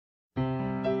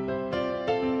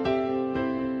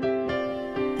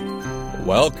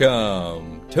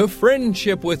Welcome to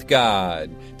Friendship with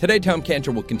God. Today, Tom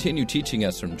Cantor will continue teaching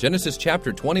us from Genesis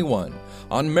chapter 21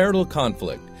 on marital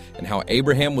conflict and how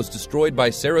Abraham was destroyed by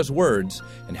Sarah's words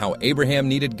and how Abraham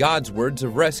needed God's words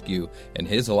of rescue in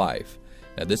his life.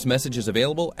 Now, this message is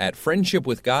available at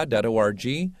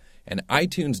friendshipwithgod.org and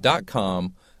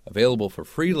iTunes.com, available for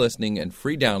free listening and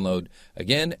free download.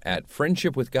 Again, at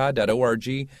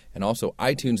friendshipwithgod.org and also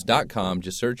iTunes.com.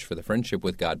 Just search for the Friendship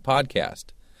with God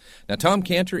podcast. Now, Tom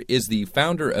Cantor is the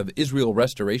founder of Israel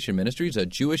Restoration Ministries, a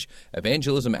Jewish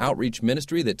evangelism outreach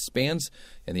ministry that spans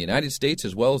in the United States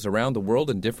as well as around the world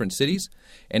in different cities.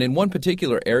 And in one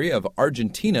particular area of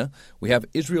Argentina, we have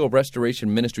Israel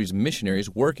Restoration Ministries missionaries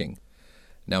working.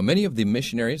 Now, many of the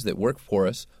missionaries that work for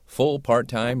us, full,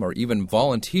 part-time, or even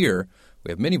volunteer, we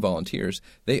have many volunteers,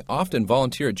 they often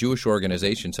volunteer at Jewish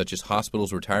organizations such as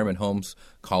hospitals, retirement homes,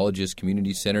 colleges,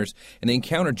 community centers, and they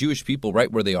encounter Jewish people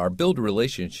right where they are, build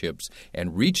relationships,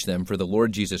 and reach them for the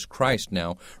Lord Jesus Christ.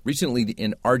 Now, recently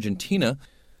in Argentina,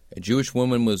 a Jewish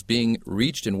woman was being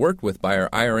reached and worked with by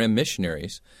our IRM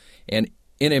missionaries, and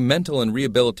in a mental and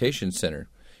rehabilitation center.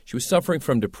 She was suffering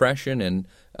from depression and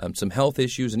some health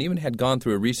issues and even had gone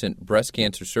through a recent breast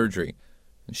cancer surgery.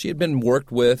 She had been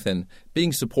worked with and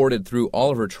being supported through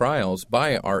all of her trials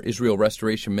by our Israel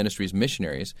Restoration Ministries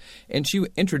missionaries, and she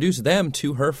introduced them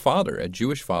to her father, a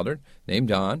Jewish father named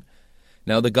Don.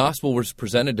 Now, the gospel was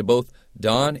presented to both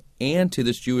Don and to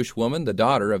this Jewish woman, the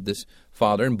daughter of this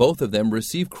father, and both of them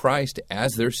received Christ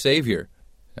as their Savior.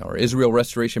 Now, our Israel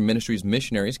Restoration Ministries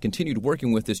missionaries continued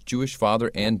working with this Jewish father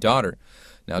and daughter.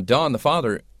 Now, Don, the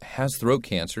father, has throat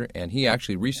cancer, and he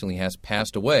actually recently has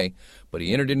passed away, but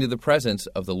he entered into the presence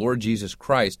of the Lord Jesus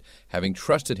Christ, having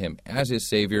trusted him as his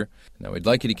Savior. Now, we'd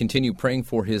like you to continue praying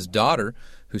for his daughter,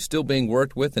 who's still being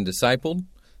worked with and discipled.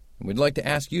 And we'd like to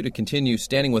ask you to continue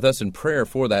standing with us in prayer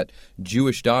for that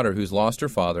Jewish daughter who's lost her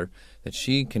father, that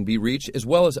she can be reached, as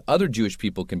well as other Jewish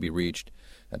people can be reached.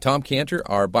 Now, Tom Cantor,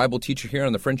 our Bible teacher here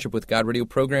on the Friendship with God radio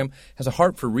program, has a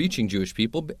heart for reaching Jewish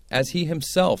people, as he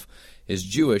himself is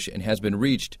Jewish and has been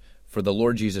reached for the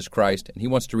Lord Jesus Christ, and he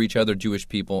wants to reach other Jewish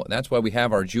people. And that's why we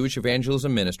have our Jewish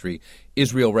evangelism ministry,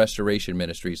 Israel Restoration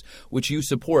Ministries, which you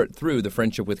support through the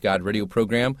Friendship with God radio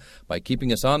program by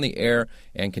keeping us on the air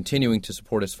and continuing to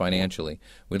support us financially.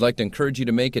 We'd like to encourage you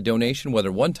to make a donation, whether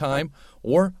one time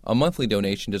or a monthly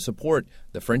donation, to support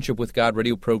the Friendship with God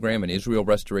radio program and Israel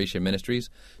Restoration Ministries.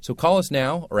 So call us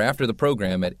now or after the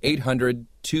program at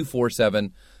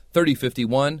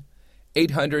 800-247-3051,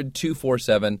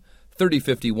 800-247-3051,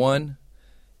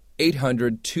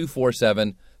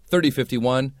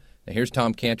 800-247-3051. Now, here's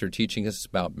Tom Cantor teaching us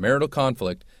about marital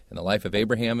conflict in the life of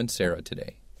Abraham and Sarah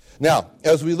today. Now,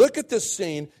 as we look at this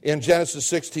scene in Genesis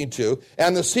 16:2,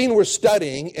 and the scene we're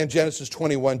studying in Genesis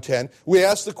 21:10, we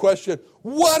ask the question,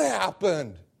 what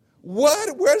happened?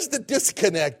 Where's the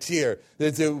disconnect here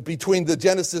between the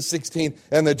Genesis 16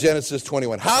 and the Genesis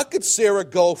 21? How could Sarah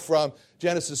go from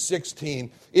Genesis 16,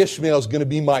 Ishmael's going to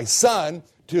be my son,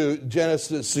 to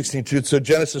Genesis 16:2, so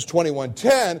Genesis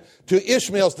 21:10, to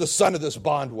Ishmael's the son of this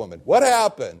bondwoman? What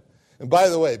happened? And by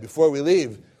the way, before we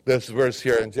leave this verse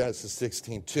here in Genesis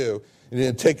 16:2,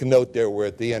 and take a note there where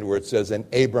at the end where it says, and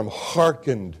Abram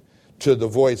hearkened to the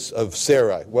voice of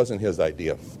Sarah. It wasn't his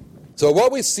idea. So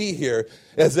what we see here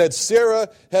is that Sarah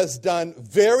has done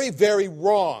very, very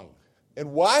wrong.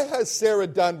 And why has Sarah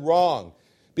done wrong?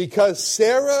 Because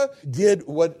Sarah did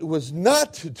what was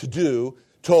not to do,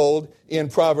 told in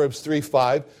Proverbs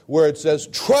 3:5, where it says,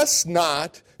 trust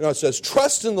not, it says,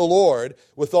 trust in the Lord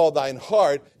with all thine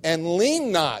heart, and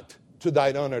lean not to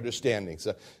thine own understanding.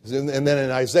 So, and then in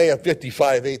Isaiah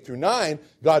 55:8-9,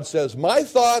 God says, my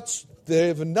thoughts, they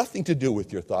have nothing to do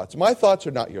with your thoughts. My thoughts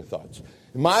are not your thoughts.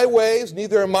 My ways,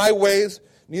 neither are my ways,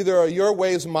 neither are your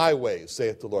ways my ways,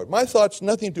 saith the Lord. My thoughts,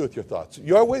 nothing to do with your thoughts.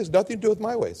 Your ways, nothing to do with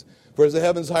my ways. For as the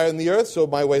heavens higher than the earth, so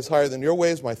my ways higher than your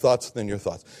ways, my thoughts than your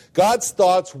thoughts. God's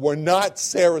thoughts were not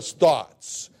Sarah's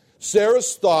thoughts.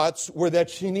 Sarah's thoughts were that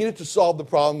she needed to solve the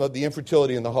problem of the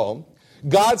infertility in the home.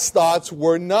 God's thoughts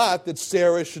were not that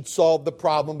Sarah should solve the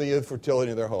problem of the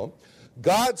infertility in their home.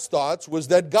 God's thoughts was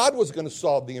that God was going to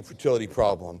solve the infertility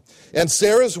problem. And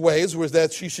Sarah's ways was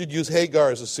that she should use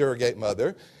Hagar as a surrogate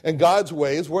mother. And God's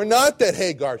ways were not that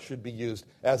Hagar should be used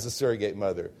as a surrogate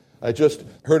mother. I just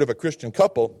heard of a Christian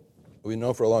couple we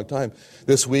know for a long time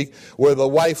this week where the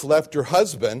wife left her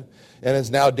husband and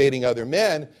is now dating other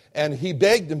men. And he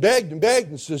begged and begged and begged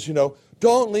and says,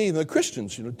 don't leave. The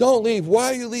Christians, don't leave.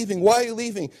 Why are you leaving? Why are you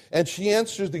leaving? And she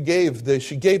gave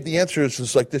the answers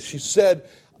just like this. She said,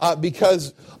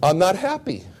 because I'm not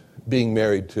happy being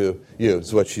married to you,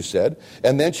 is what she said.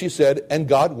 And then she said, and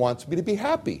God wants me to be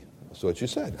happy. That's what she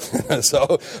said.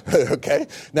 So, okay.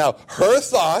 Now, her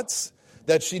thoughts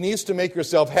that she needs to make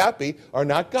herself happy are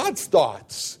not God's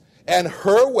thoughts. And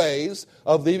her ways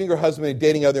of leaving her husband and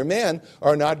dating other men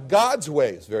are not God's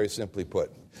ways, very simply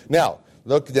put. Now,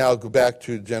 go back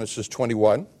to Genesis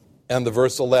 21 and the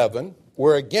verse 11,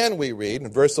 where again we read in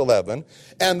verse 11,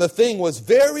 and the thing was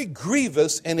very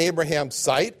grievous in Abraham's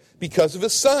sight because of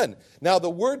his son. Now,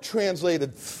 the word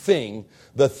translated thing,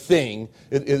 the thing,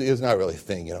 it is not really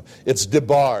thing, It's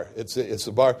debar. It's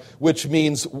a bar, which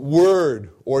means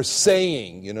word or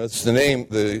saying. It's the name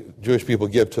the Jewish people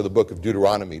give to the book of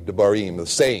Deuteronomy, debarim, the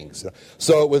sayings.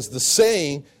 So it was the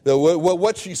saying,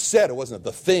 what she said. It wasn't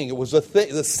the thing. It was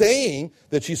the saying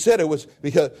that she said. It was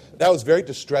because that was very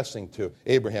distressing to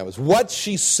Abraham. It was what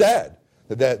she said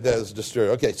that was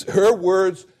disturbing. Okay, so her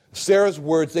words, Sarah's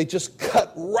words, they just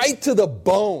cut right to the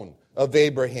bone of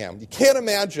Abraham. You can't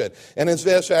imagine. And in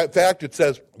fact, it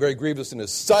says, very grievous in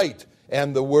his sight.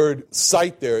 And the word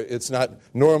sight there, it's not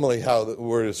normally how the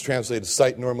word is translated.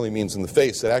 Sight normally means in the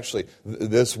face. It actually,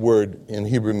 this word in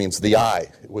Hebrew means the eye.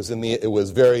 It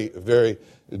was very, very,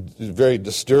 very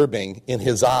disturbing in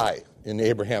his eye, in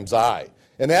Abraham's eye.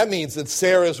 And that means that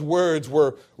Sarah's words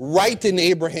were right in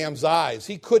Abraham's eyes.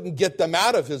 He couldn't get them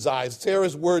out of his eyes.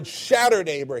 Sarah's words shattered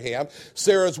Abraham.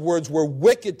 Sarah's words were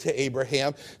wicked to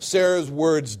Abraham. Sarah's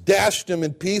words dashed him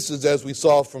in pieces, as we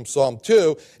saw from Psalm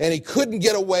 2. And he couldn't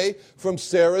get away from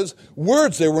Sarah's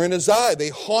words. They were in his eye. They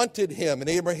haunted him. And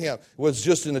Abraham was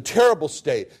just in a terrible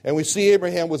state. And we see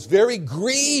Abraham was very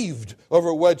grieved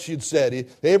over what she'd said.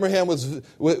 Abraham was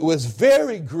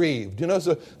very grieved.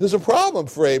 So there's a problem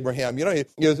for Abraham.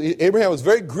 Abraham was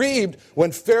very grieved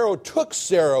when Pharaoh took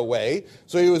Sarah away.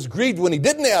 So he was grieved when he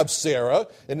didn't have Sarah,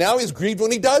 and now he's grieved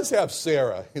when he does have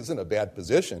Sarah. He's in a bad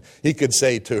position. He could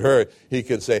say to her,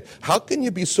 how can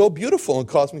you be so beautiful and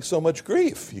cause me so much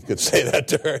grief? He could say that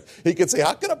to her. He could say,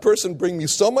 how can a person bring me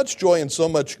so much joy and so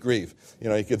much grief?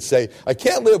 He could say, I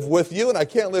can't live with you and I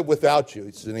can't live without you.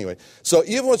 He said, anyway, so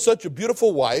even with such a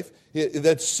beautiful wife,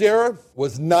 that Sarah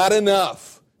was not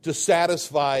enough to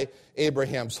satisfy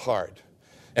Abraham's heart.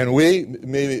 And we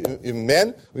may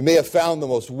have found the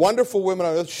most wonderful women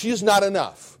on earth. She's not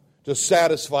enough to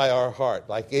satisfy our heart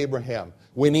like Abraham.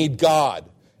 We need God.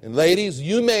 And ladies,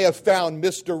 you may have found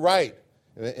Mr. Right.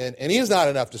 And he's not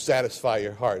enough to satisfy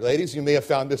your heart. Ladies, you may have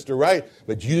found Mr. Right,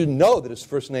 but you didn't know that his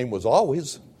first name was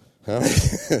always. Huh?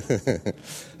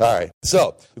 All right.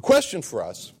 So the question for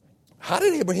us, how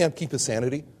did Abraham keep his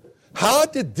sanity? How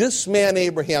did this man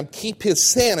Abraham keep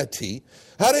his sanity?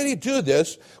 How did he do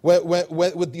this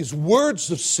with these words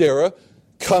of Sarah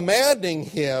commanding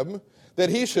him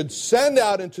that he should send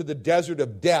out into the desert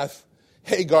of death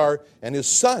Hagar and his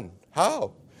son?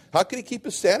 How? How could he keep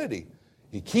his sanity?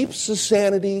 He keeps his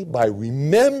sanity by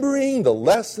remembering the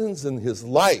lessons in his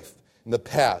life in the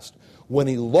past. When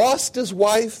he lost his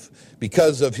wife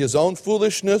because of his own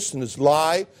foolishness and his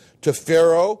lie to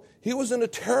Pharaoh, he was in a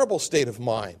terrible state of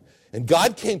mind. And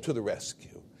God came to the rescue.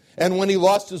 And when he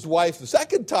lost his wife the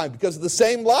second time because of the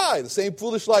same lie, the same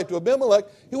foolish lie to Abimelech,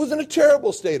 he was in a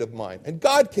terrible state of mind. And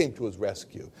God came to his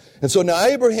rescue. And so now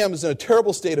Abraham is in a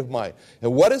terrible state of mind.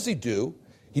 And what does he do?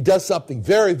 He does something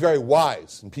very, very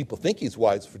wise. And people think he's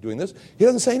wise for doing this. He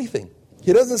doesn't say anything.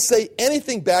 He doesn't say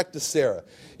anything back to Sarah.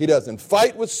 He doesn't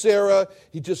fight with Sarah.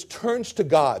 He just turns to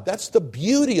God. That's the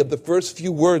beauty of the first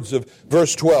few words of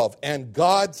verse 12. And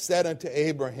God said unto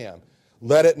Abraham,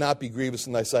 let it not be grievous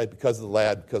in thy sight because of the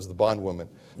lad, because of the bondwoman.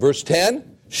 Verse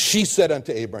 10, she said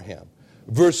unto Abraham.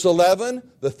 Verse 11,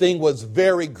 the thing was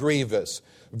very grievous.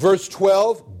 Verse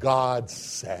 12, God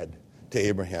said to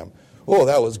Abraham. Oh,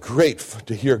 that was great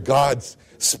to hear God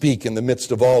speak in the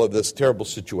midst of all of this terrible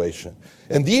situation.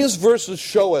 And these verses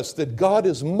show us that God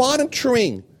is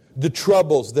monitoring the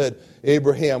troubles that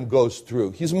Abraham goes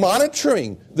through. He's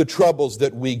monitoring the troubles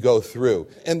that we go through.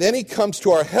 And then he comes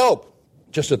to our help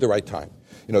just at the right time.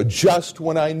 Just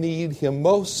when I need him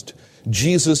most,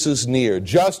 Jesus is near.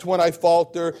 Just when I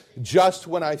falter, just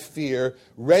when I fear,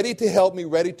 ready to help me,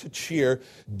 ready to cheer,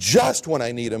 just when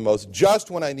I need him most,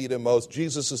 just when I need him most,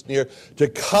 Jesus is near to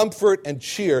comfort and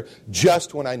cheer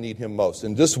just when I need him most.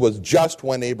 And this was just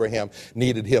when Abraham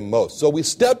needed him most. So we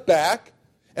step back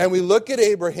and we look at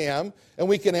Abraham and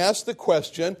we can ask the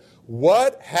question,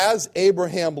 what has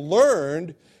Abraham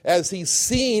learned as he's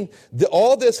seen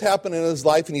all this happen in his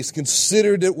life and he's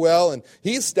considered it well, and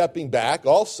he's stepping back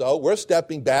also. We're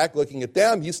stepping back looking at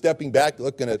them. He's stepping back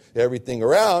looking at everything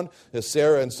around, as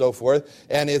Sarah and so forth.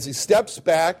 And as he steps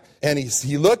back and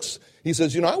he looks, he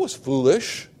says, I was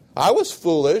foolish. I was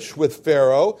foolish with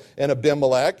Pharaoh and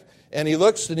Abimelech. And he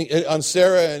looks on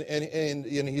Sarah and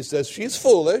he says, she's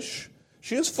foolish.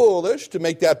 She is foolish to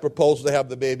make that proposal to have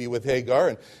the baby with Hagar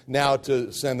and now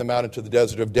to send them out into the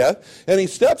desert of death. And he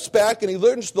steps back and he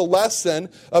learns the lesson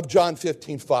of John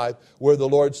 15:5, where the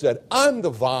Lord said, I'm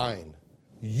the vine.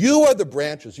 You are the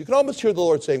branches. You can almost hear the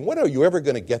Lord saying, when are you ever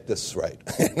going to get this right?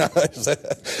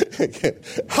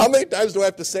 How many times do I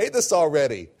have to say this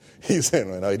already? He said,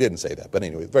 well, no, he didn't say that, but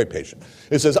anyway, very patient.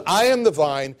 It says, I am the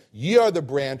vine, ye are the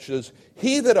branches.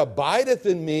 He that abideth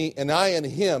in me, and I in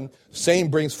him, same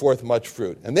brings forth much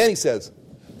fruit. And then he says,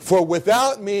 for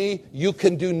without me, you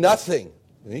can do nothing.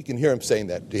 And you can hear him saying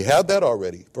that. Do you have that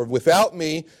already? For without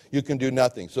me, you can do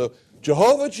nothing. So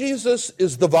Jehovah Jesus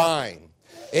is the vine.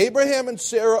 Abraham and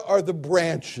Sarah are the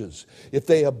branches. If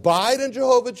they abide in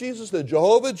Jehovah Jesus, then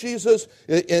Jehovah Jesus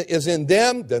is in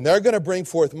them, then they're going to bring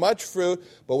forth much fruit.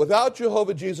 But without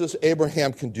Jehovah Jesus,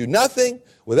 Abraham can do nothing.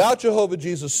 Without Jehovah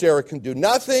Jesus, Sarah can do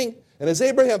nothing. And as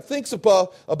Abraham thinks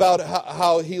about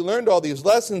how he learned all these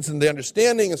lessons and the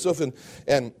understanding and so forth,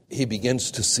 and he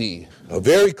begins to see a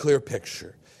very clear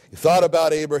picture. He thought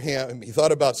about Abraham, he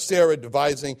thought about Sarah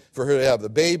devising for her to have the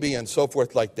baby and so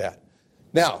forth like that.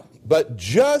 Now, but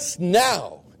just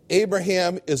now,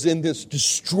 Abraham is in this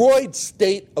destroyed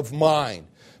state of mind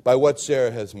by what Sarah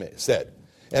has said.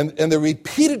 And the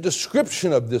repeated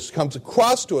description of this comes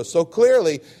across to us so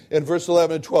clearly in verse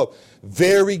 11 and 12.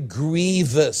 Very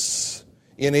grievous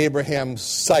in Abraham's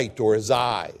sight or his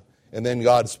eye. And then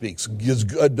God speaks.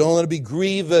 Don't let it be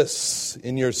grievous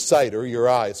in your sight or your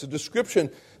eye. It's a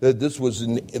description that this was,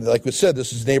 like we said,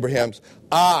 this is in Abraham's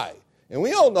eye. And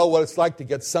we all know what it's like to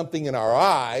get something in our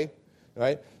eye,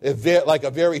 right? Like a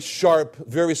very sharp,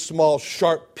 very small,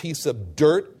 sharp piece of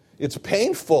dirt. It's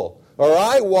painful. Our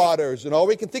eye waters, and all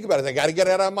we can think about is, I got to get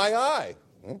it out of my eye.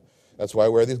 That's why I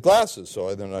wear these glasses,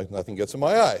 so nothing gets in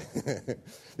my eye.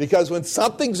 Because when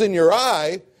something's in your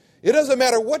eye, it doesn't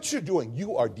matter what you're doing.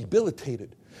 You are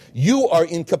debilitated. You are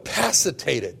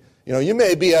incapacitated. You know, you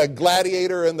may be a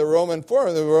gladiator in the Roman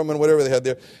Forum, the Roman whatever they had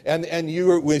there, and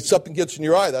when something gets in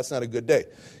your eye, that's not a good day.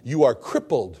 You are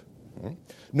crippled.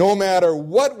 No matter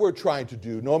what we're trying to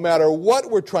do, no matter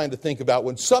what we're trying to think about,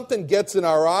 when something gets in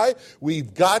our eye,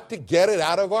 we've got to get it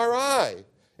out of our eye.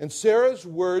 And Sarah's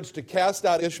words to cast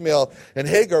out Ishmael and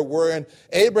Hagar were in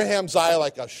Abraham's eye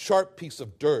like a sharp piece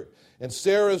of dirt. And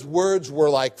Sarah's words were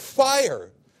like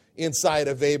fire inside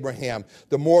of Abraham.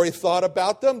 The more he thought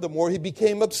about them, the more he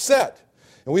became upset.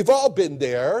 And we've all been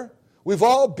there. We've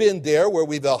all been there where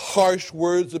the harsh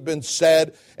words have been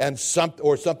said and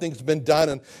something's been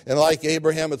done. And like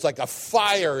Abraham, it's like a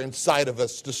fire inside of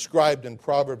us described in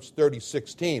Proverbs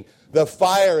 30:16. The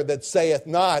fire that saith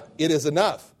not, it is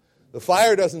enough. The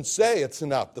fire doesn't say it's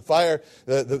enough. The fire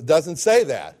doesn't say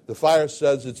that. The fire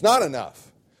says it's not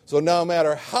enough. So no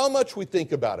matter how much we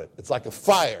think about it, it's like a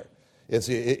fire.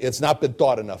 It's not been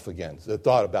thought enough again. It's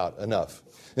thought about enough.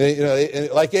 You know,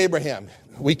 like Abraham,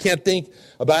 we can't think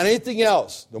about anything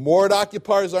else. The more it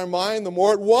occupies our mind, the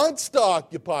more it wants to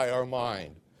occupy our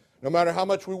mind. No matter how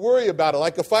much we worry about it,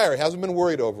 like a fire, it hasn't been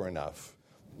worried over enough.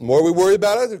 The more we worry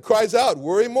about it, it cries out,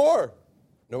 worry more.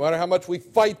 No matter how much we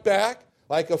fight back,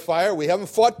 like a fire, we haven't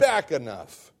fought back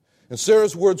enough. And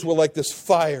Sarah's words were like this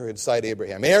fire inside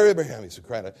Abraham. Abraham, he's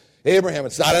crying out, Abraham,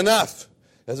 it's not enough.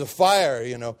 As a fire,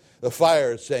 the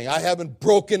fire is saying, I haven't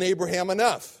broken Abraham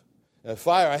enough. And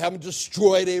fire, I haven't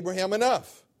destroyed Abraham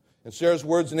enough. And Sarah's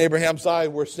words in Abraham's eye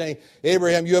were saying,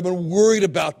 Abraham, you haven't worried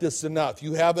about this enough.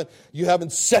 You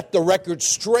haven't set the record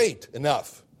straight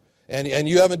enough. And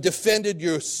you haven't defended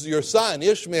your son,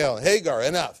 Ishmael, Hagar,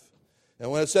 enough. And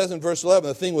when it says in verse 11,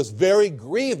 the thing was very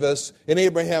grievous in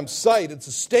Abraham's sight, it's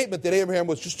a statement that Abraham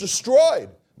was just destroyed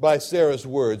by Sarah's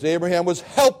words. Abraham was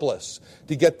helpless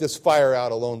to get this fire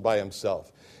out alone by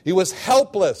himself. He was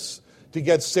helpless to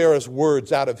get Sarah's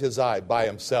words out of his eye by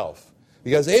himself.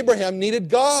 Because Abraham needed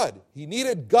God. He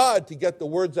needed God to get the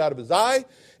words out of his eye,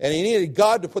 and he needed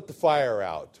God to put the fire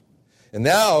out. And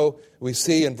now we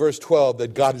see in verse 12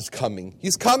 that God is coming.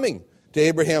 He's coming to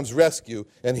Abraham's rescue.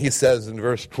 And he says in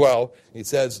verse 12, he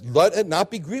says, let it not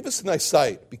be grievous in thy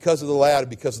sight because of the lad and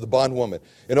because of the bondwoman.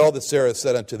 And all that Sarah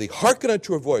said unto thee, hearken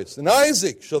unto her voice, and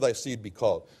Isaac shall thy seed be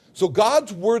called. So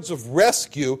God's words of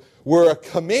rescue were a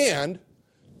command.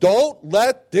 Don't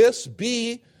let this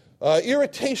be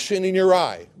irritation in your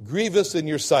eye, grievous in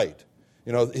your sight.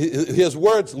 You know, his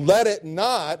words, let it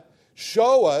not,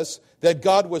 show us that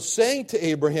God was saying to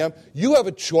Abraham, you have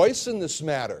a choice in this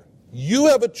matter. You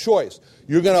have a choice.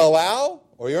 You're going to allow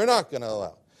or you're not going to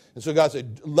allow. And so God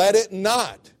said, let it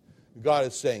not. God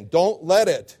is saying, don't let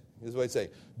it. Here's what he's saying.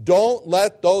 Don't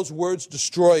let those words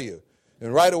destroy you.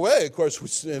 And right away, of course,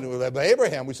 with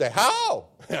Abraham, we say, how?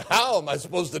 How am I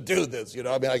supposed to do this? You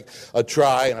know, I mean, I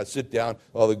try and I sit down,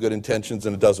 all the good intentions,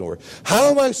 and it doesn't work.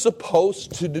 How am I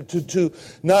supposed to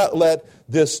not let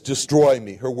this destroy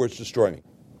me, her words destroy me?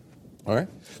 All right?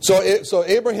 So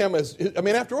Abraham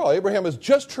after all, Abraham has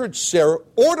just heard Sarah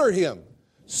order him,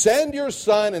 send your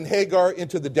son and Hagar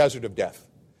into the desert of death.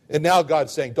 And now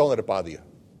God's saying, don't let it bother you.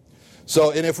 So,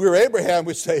 and if we were Abraham,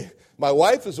 we'd say, my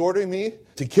wife is ordering me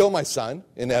to kill my son,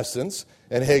 in essence,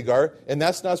 and Hagar, and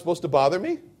that's not supposed to bother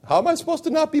me? How am I supposed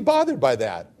to not be bothered by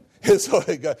that?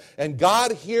 And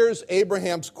God hears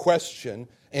Abraham's question,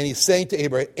 and he's saying to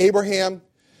Abraham, Abraham,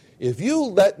 if you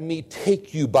let me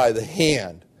take you by the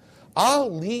hand,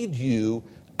 I'll lead you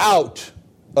out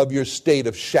of your state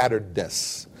of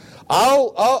shatteredness.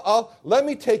 Let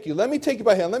me take you by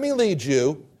the hand, let me lead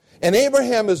you. And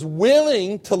Abraham is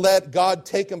willing to let God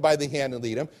take him by the hand and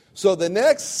lead him. So the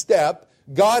next step,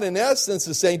 God in essence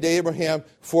is saying to Abraham,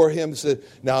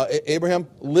 now Abraham,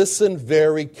 listen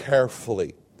very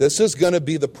carefully. This is going to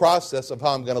be the process of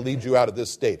how I'm going to lead you out of this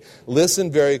state.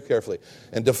 Listen very carefully.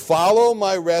 And to follow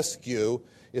my rescue,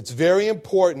 it's very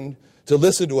important to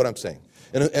listen to what I'm saying.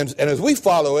 And as we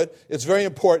follow it, it's very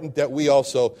important that we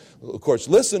also, of course,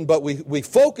 listen, but we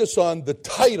focus on the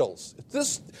titles.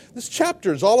 This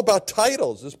chapter is all about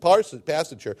titles. This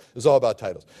passage here is all about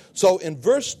titles. So in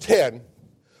verse 10,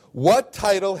 what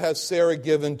title has Sarah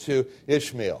given to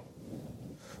Ishmael?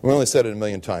 We only said it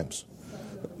 1,000,000 times.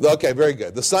 Okay, very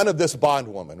good. The son of this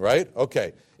bondwoman, right?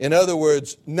 Okay. In other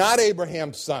words, not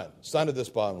Abraham's son of this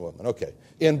bondwoman. Okay.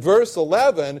 In verse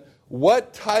 11,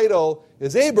 what title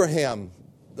is Abraham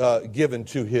given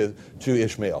to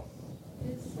Ishmael?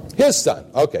 His son.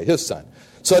 Okay, his son.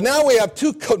 So now we have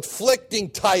two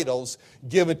conflicting titles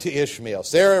given to Ishmael.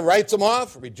 Sarah writes him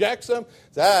off, rejects him.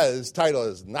 His title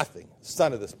is nothing.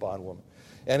 Son of this bondwoman.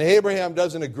 And Abraham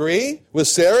doesn't agree with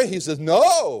Sarah. He says,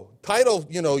 no, title,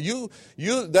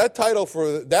 that title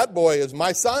for that boy is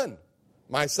my son.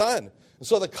 My son. And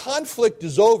so the conflict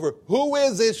is over. Who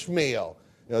is Ishmael?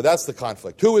 That's the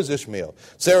conflict. Who is Ishmael?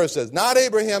 Sarah says, not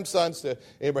Abraham's son.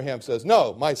 Abraham says,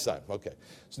 no, my son. Okay.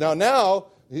 So now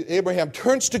Abraham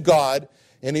turns to God,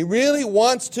 and he really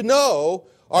wants to know,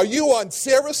 are you on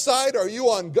Sarah's side or are you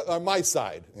on my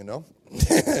side? And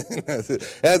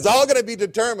it's all going to be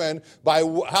determined by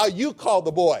how you call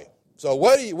the boy. So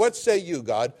what say you,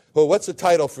 God? Well, what's the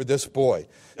title for this boy?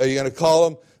 Are you going to call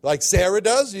him like Sarah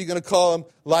does? Or are you going to call him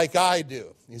like I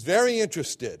do? He's very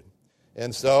interested.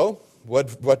 And so,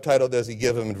 what title does he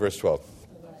give him in verse 12?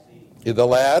 The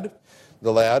lad.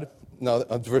 No,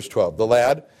 verse 12. The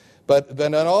lad. But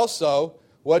then also,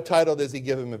 what title does he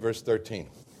give him in verse 13?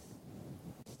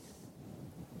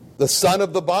 The son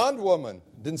of the bondwoman.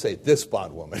 Didn't say this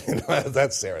bondwoman.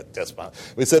 That's Sarah, this bond.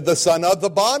 We said the son of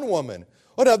the bondwoman.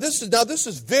 Oh, now this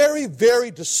is very, very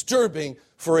disturbing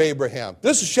for Abraham.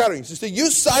 This is shattering. He said,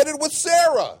 you sided with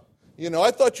Sarah.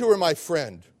 I thought you were my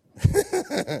friend.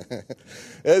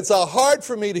 It's hard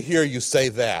for me to hear you say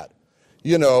that.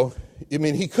 He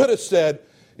could have said,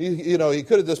 he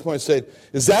could at this point say,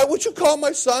 is that what you call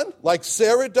my son? Like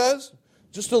Sarah does?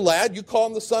 Just a lad, you call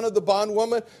him the son of the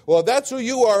bondwoman? Well, if that's who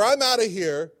you are, I'm out of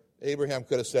here. Abraham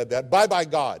could have said that. Bye-bye,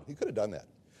 God. He could have done that.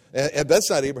 And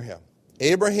that's not Abraham.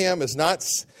 Abraham is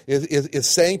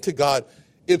saying to God,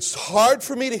 it's hard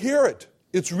for me to hear it.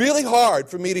 It's really hard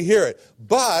for me to hear it.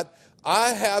 But I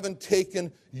haven't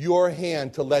taken your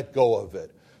hand to let go of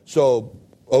it. So,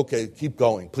 okay, keep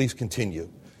going. Please continue.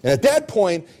 And at that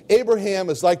point, Abraham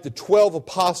is like the 12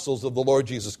 apostles of the Lord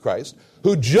Jesus Christ,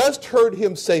 who just heard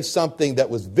him say something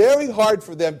that was very hard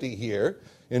for them to hear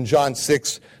in John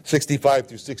 6:65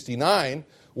 through 69,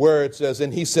 where it says,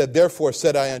 and he said, therefore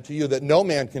said I unto you that no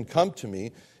man can come to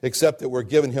me except that we're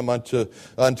given him unto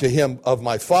him of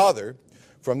my Father.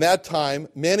 From that time,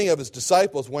 many of his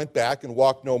disciples went back and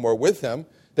walked no more with him.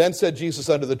 Then said Jesus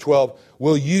unto the 12,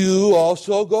 will you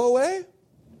also go away?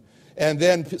 And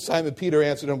then Simon Peter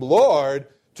answered him, Lord,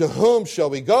 to whom shall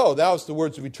we go? Thou hast the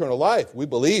words of eternal life. We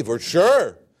believe, we're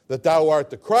sure that thou art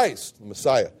the Christ, the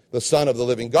Messiah, the Son of the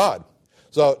living God.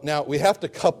 So now we have to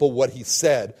couple what he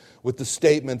said with the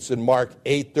statements in Mark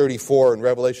 8:34 and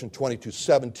Revelation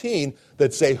 22:17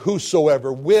 that say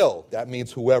whosoever will. That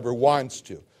means whoever wants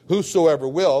to. Whosoever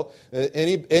will,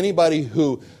 anybody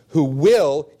who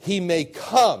will, he may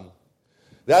come.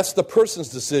 That's the person's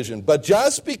decision. But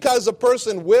just because a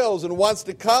person wills and wants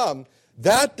to come,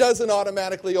 that doesn't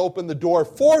automatically open the door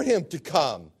for him to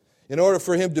come. In order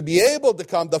for him to be able to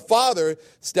come, the Father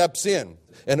steps in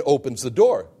and opens the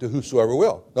door to whosoever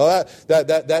will. Now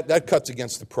that cuts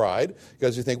against the pride,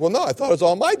 because you think, well, no, I thought it was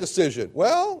all my decision.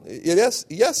 Well, yes,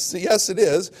 it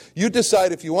is. You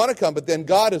decide if you want to come, but then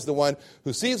God is the one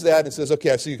who sees that and says,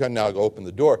 okay, I see you can now go open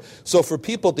the door. So for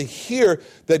people to hear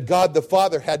that God the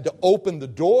Father had to open the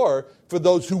door for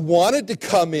those who wanted to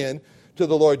come in to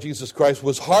the Lord Jesus Christ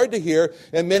was hard to hear,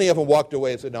 and many of them walked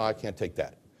away and said, no, I can't take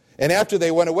that. And after they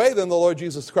went away, then the Lord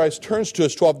Jesus Christ turns to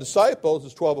his 12 disciples,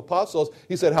 his 12 apostles.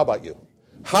 He said, how about you?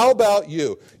 How about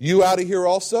you? You out of here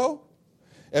also?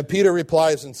 And Peter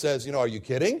replies and says, are you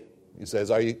kidding? He says,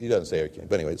 he doesn't say, are you kidding?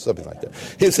 But anyway, something like that.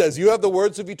 He says, you have the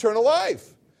words of eternal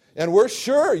life. And we're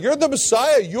sure. You're the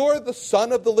Messiah. You're the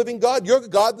Son of the living God. You're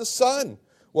God the Son.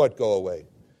 What, go away?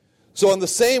 So in the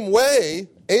same way,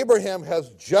 Abraham has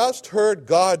just heard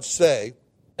God say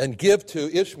and give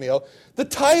to Ishmael the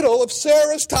title of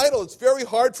Sarah's title. It's very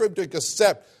hard for him to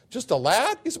accept. Just a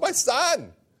lad? He's my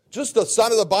son. Just the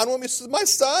son of the bondwoman? He's my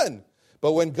son.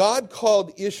 But when God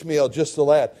called Ishmael just a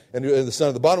lad, and the son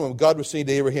of the bondwoman, God was saying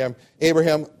to Abraham,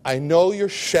 Abraham, I know you're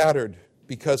shattered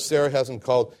because Sarah hasn't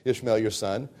called Ishmael your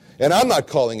son, and I'm not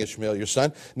calling Ishmael your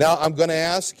son. Now I'm going to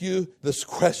ask you this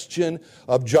question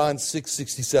of John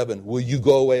 6:67. Will you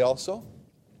go away also?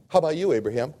 How about you,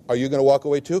 Abraham? Are you going to walk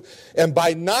away too? And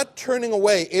by not turning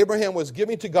away, Abraham was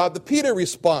giving to God the Peter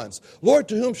response. Lord,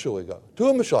 to whom shall we go? To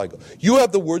whom shall I go? You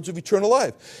have the words of eternal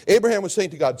life. Abraham was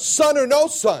saying to God, son or no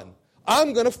son,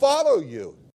 I'm going to follow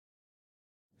you.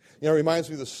 It reminds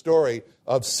me of the story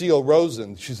of Seal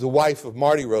Rosen. She's the wife of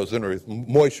Marty Rosen, or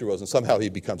Moshe Rosen. Somehow he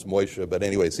becomes Moshe, but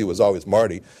anyways, he was always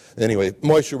Marty. Anyway,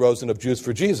 Moshe Rosen of Jews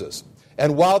for Jesus.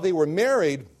 And while they were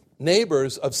married,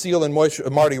 neighbors of Seal and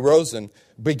Marty Rosen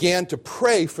began to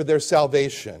pray for their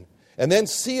salvation. And then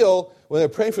Seal, when they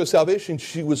were praying for salvation,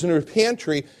 she was in her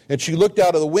pantry, and she looked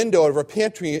out of the window of her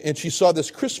pantry, and she saw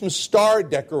this Christmas star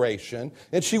decoration,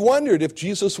 and she wondered if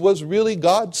Jesus was really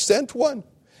God sent one.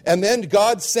 And then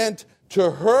God sent to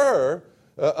her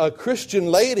a Christian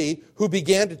lady who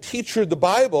began to teach her the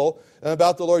Bible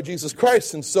about the Lord Jesus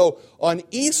Christ. And so on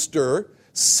Easter,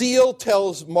 Seal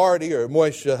tells Marty, or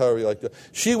Moshe, however you like to,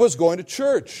 she was going to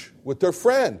church with her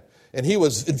friend. And he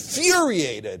was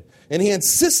infuriated. And he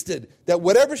insisted that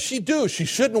whatever she do, she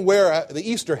shouldn't wear an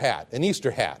Easter hat,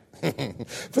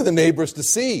 for the neighbors to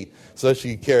see. So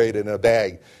she carried it in a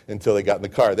bag until they got in the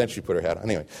car. Then she put her hat on.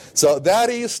 Anyway, so that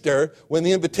Easter, when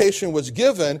the invitation was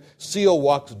given, Seal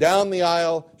walks down the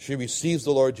aisle. She receives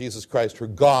the Lord Jesus Christ, her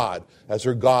God, as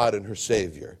her God and her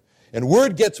Savior. And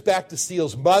word gets back to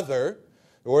Seal's mother,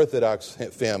 the Orthodox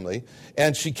family,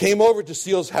 and she came over to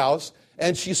Seal's house,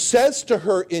 and she says to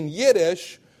her in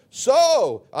Yiddish,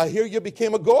 so, I hear you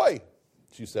became a goy,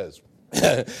 she says.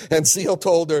 And Seal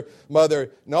told her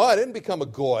mother, no, I didn't become a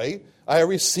goy. I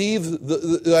received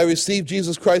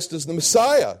Jesus Christ as the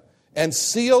Messiah. And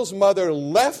Seal's mother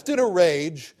left in a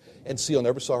rage, and Seal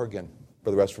never saw her again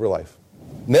for the rest of her life.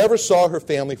 Never saw her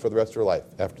family for the rest of her life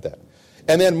after that.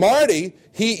 And then Marty,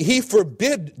 he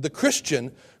forbid the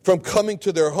Christian from coming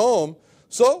to their home,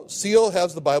 so Seal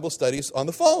has the Bible studies on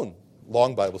the phone.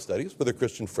 Long Bible studies with a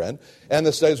Christian friend. And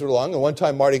the studies were long. And one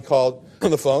time Marty called on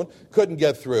the phone, couldn't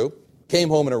get through, came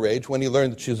home in a rage. When he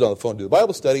learned that she was on the phone to do the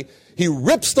Bible study, he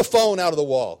rips the phone out of the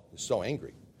wall. He was so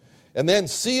angry. And then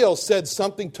Seal said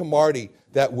something to Marty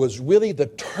that was really the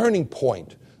turning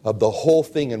point of the whole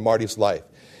thing in Marty's life.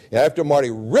 And after Marty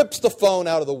rips the phone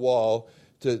out of the wall,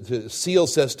 Seal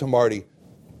says to Marty,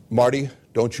 Marty,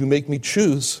 don't you make me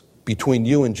choose between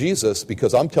you and Jesus,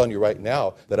 because I'm telling you right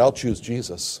now that I'll choose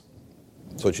Jesus.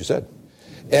 That's what she said.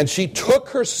 And she took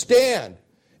her stand.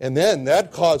 And then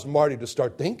that caused Marty to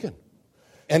start thinking.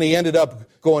 And he ended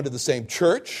up going to the same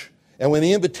church. And when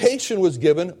the invitation was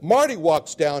given, Marty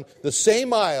walks down the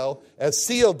same aisle as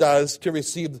Seal does to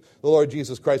receive the Lord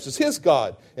Jesus Christ as his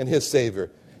God and his Savior.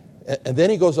 And then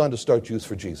he goes on to start Jews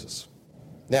for Jesus.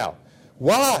 Now,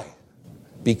 why?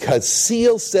 Because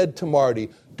Seal said to Marty,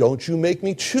 don't you make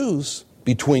me choose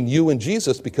between you and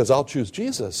Jesus, because I'll choose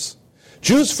Jesus.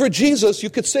 Jews for Jesus,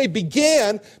 you could say,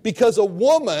 began because a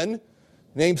woman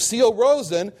named Seal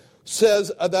Rosen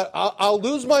says that I'll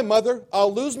lose my mother,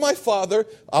 I'll lose my father,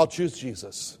 I'll choose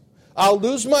Jesus. I'll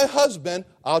lose my husband,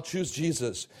 I'll choose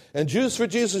Jesus. And Jews for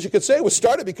Jesus, you could say, was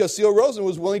started because Seal Rosen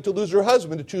was willing to lose her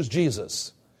husband to choose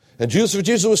Jesus. And Jews for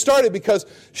Jesus was started because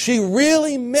she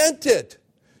really meant it.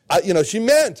 She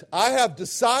meant, I have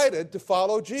decided to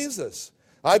follow Jesus.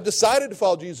 I've decided to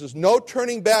follow Jesus. No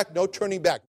turning back, no turning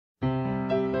back.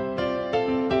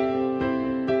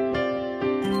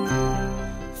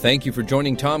 Thank you for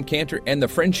joining Tom Cantor and the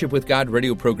Friendship with God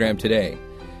radio program today.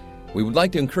 We would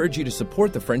like to encourage you to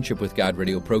support the Friendship with God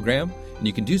radio program, and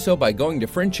you can do so by going to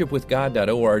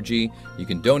friendshipwithgod.org. You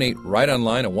can donate right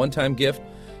online, a one-time gift,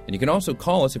 and you can also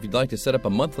call us if you'd like to set up a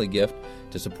monthly gift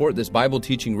to support this Bible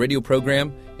teaching radio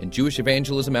program and Jewish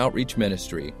Evangelism Outreach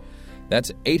Ministry.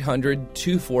 That's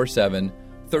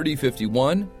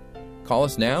 800-247-3051. Call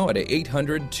us now at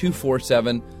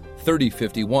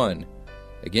 800-247-3051.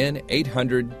 Again,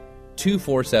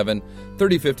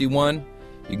 800-247-3051.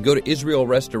 You can go to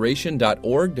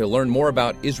IsraelRestoration.org to learn more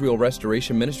about Israel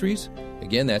Restoration Ministries.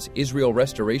 Again, that's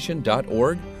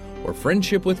IsraelRestoration.org or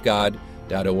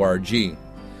FriendshipWithGod.org.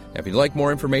 Now, if you'd like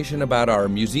more information about our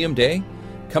Museum Day,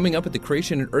 coming up at the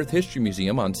Creation and Earth History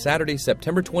Museum on Saturday,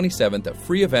 September 27th, a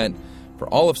free event for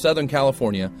all of Southern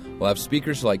California. We'll have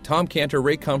speakers like Tom Cantor,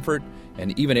 Ray Comfort,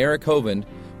 and even Eric Hovind.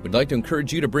 We'd like to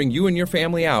encourage you to bring you and your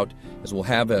family out, as we'll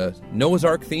have a Noah's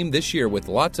Ark theme this year with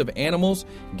lots of animals,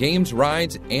 games,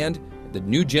 rides, and the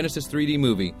new Genesis 3D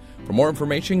movie. For more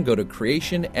information, go to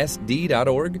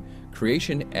creationsd.org,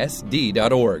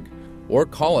 creationsd.org, or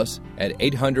call us at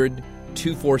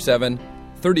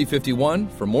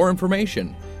 800-247-3051 for more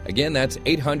information. Again, that's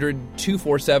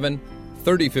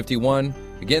 800-247-3051.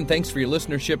 Again, thanks for your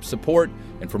listenership support,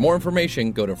 and for more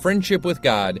information, go to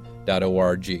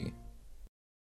friendshipwithgod.org.